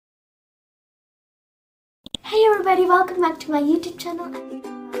Hey everybody, welcome back to my YouTube channel.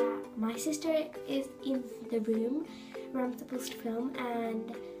 My sister is in the room where I'm supposed to film,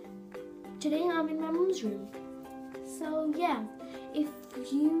 and today I'm in my mom's room. So yeah, if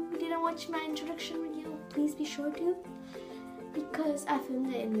you didn't watch my introduction video, please be sure to, because I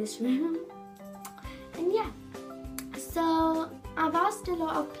filmed it in this room. And yeah, so I've asked a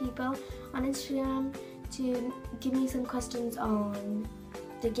lot of people on Instagram to give me some questions on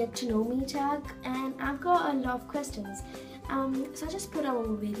the get to know me tag, and I've got a lot of questions. So I just put out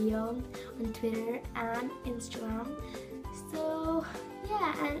a video on Twitter and Instagram. So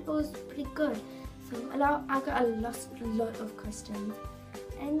yeah, and it was pretty good. So I got a lot of questions,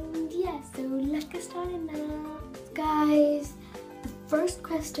 and yeah, so let's get started now, guys. The first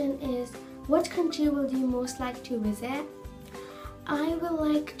question is, what country would you most like to visit? I would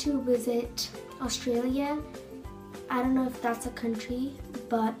like to visit Australia. I don't know if that's a country,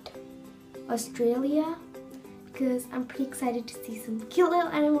 but Australia, because I'm pretty excited to see some cute little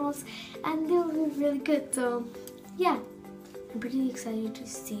animals and they'll be really good. So yeah, I'm pretty excited to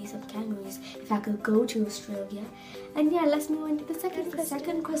see some kangaroos if I could go to Australia. And yeah, let's move on to the second question. The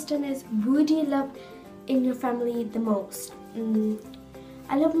second question is, who do you love in your family the most?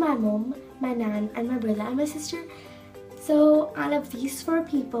 I love my mom, my nan, and my brother and my sister. So I love these 4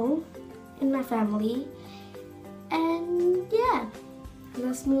 people in my family. And yeah,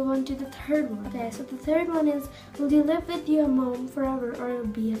 let's move on to the third one. Okay, so the third one is, will you live with your mom forever or a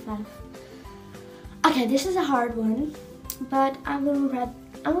BFF? Okay, this is a hard one, but I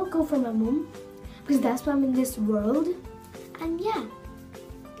will go for my mom because that's why I'm in this world. And yeah,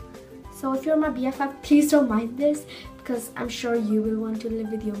 so if you're my BFF, please don't mind this, because I'm sure you will want to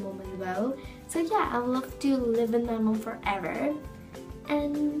live with your mom as well. So yeah, I would love to live with my mom forever.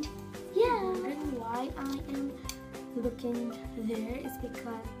 And yeah, and why I am looking there is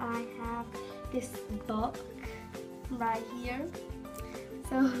because I have this book right here.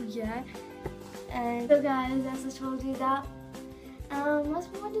 So yeah, and so guys, as I told you that, let's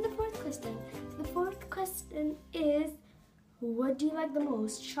move on to the fourth question. So the fourth question is, what do you like the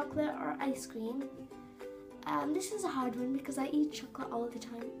most, chocolate or ice cream? This is a hard one because I eat chocolate all the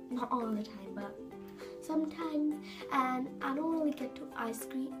time. Not all the time, but sometimes, and I don't really get to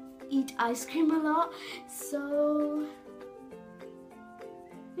eat ice cream a lot. So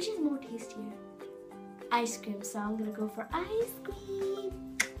which is more tastier? Ice cream. So I'm gonna go for ice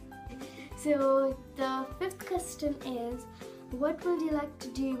cream. So the fifth question is, what would you like to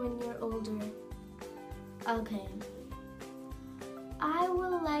do when you're older? Okay, I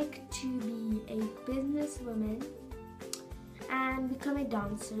would like to be a businesswoman and become a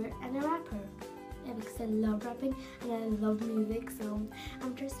dancer and a rapper. Yeah, because I love rapping and I love music, so I'm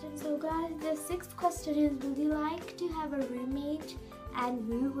interested. So guys, the sixth question is, would you like to have a roommate and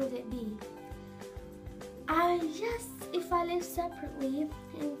who would it be? Yes, if I live separately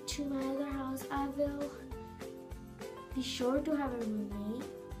into my other house, I will be sure to have a roommate,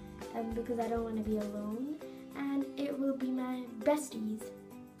 because I don't want to be alone, and it will be my besties.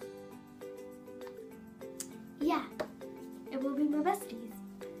 Yeah, it will be my besties,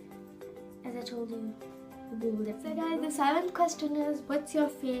 as I told you. So guys, the seventh question is, what's your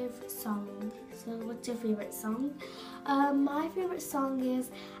favorite song? So what's your favorite song? My favorite song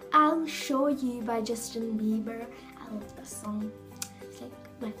is I'll Show You by Justin Bieber. I love that song. It's like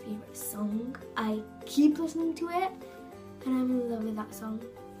my favorite song. I keep listening to it and I'm in love with that song.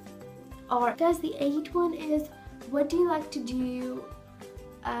 Or guys, the eighth one is, what do you like to do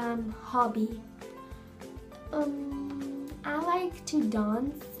hobby? I like to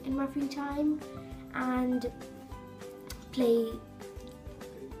dance in my free time and play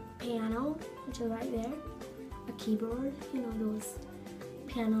piano, which is right there, a keyboard, you know, those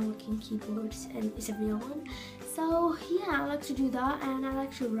piano looking keyboards, and it's a real one. So yeah, I like to do that, and I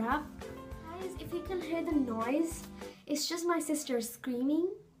like to rap. Guys, if you can hear the noise, it's just my sister screaming,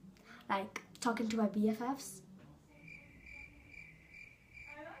 like talking to my BFFs.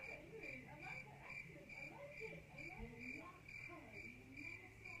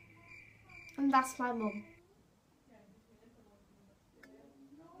 And that's my mom.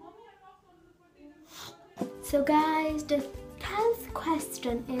 So guys, the 10th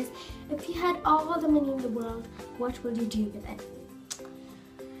question is, if you had all the money in the world, what will you do with it?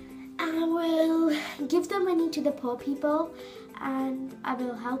 I will give the money to the poor people, and I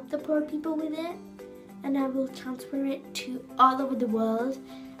will help the poor people with it, and I will transfer it to all over the world,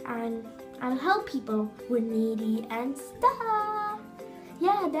 and I'll help people who are needy and stuff.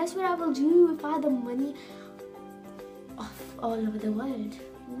 Yeah, that's what I will do if I had the money of all over the world.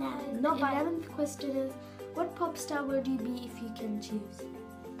 Now, the 11th question is, what pop star would you be if you can choose?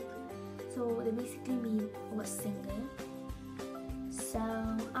 So so they basically mean what singer. So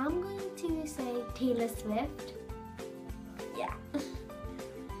I'm going to say Taylor Swift. Yeah,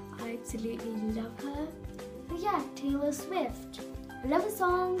 I absolutely love her. So yeah, Taylor Swift. I love her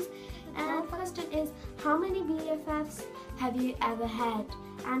songs. And the question is, how many BFFs have you ever had,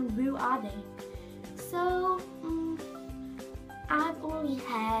 and who are they? So I've only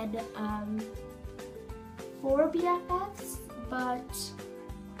had 4 BFFs, but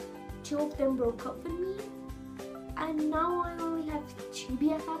 2 of them broke up with me, and now I only have 2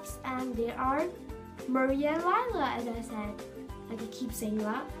 BFFs, and they are Maria and Lila, as I said. Like I keep saying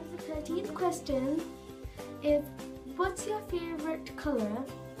that. The 13th question is, what's your favorite color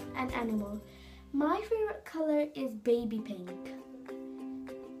and animal? My favorite color is baby pink.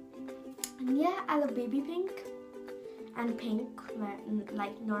 And yeah, I love baby pink and pink,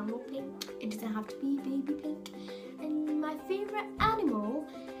 like normal pink. It doesn't have to be baby pink. And my favorite animal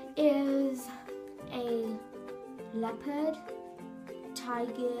is a leopard,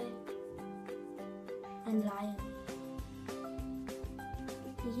 tiger, and lion.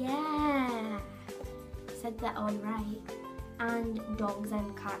 Yeah, said that all right. And dogs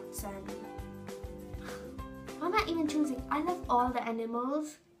and cats and why am I even choosing? I love all the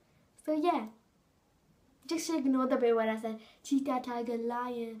animals. So yeah, just ignore the bit where I said cheetah, tiger,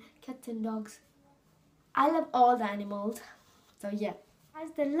 lion, cats and dogs. I love all the animals. So yeah. Guys,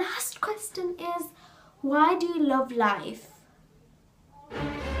 the last question is, why do you love life?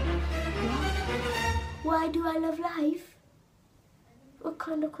 Why do I love life? What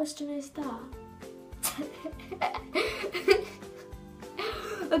kind of question is that?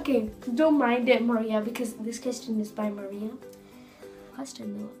 Okay, don't mind it, Maria, because this question is by Maria.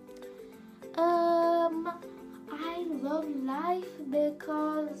 Question though. I love life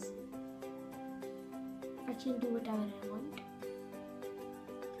because I can do whatever I want,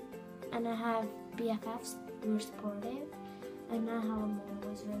 and I have BFFs who are supportive, and I have a mom who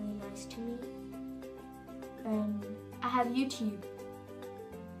was really nice to me, and I have YouTube.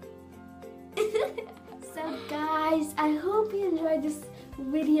 So guys, I hope you enjoyed this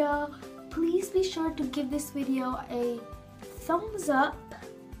video. Please be sure to give this video a thumbs up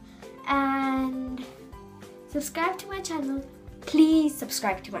and subscribe to my channel. Please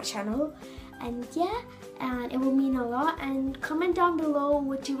subscribe to my channel, and yeah, and it will mean a lot. And comment down below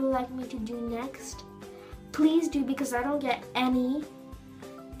what you would like me to do next. Please do, because I don't get any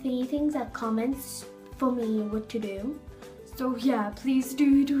things that comments for me what to do. So yeah, please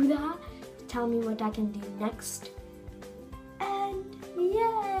do that. Tell me what I can do next.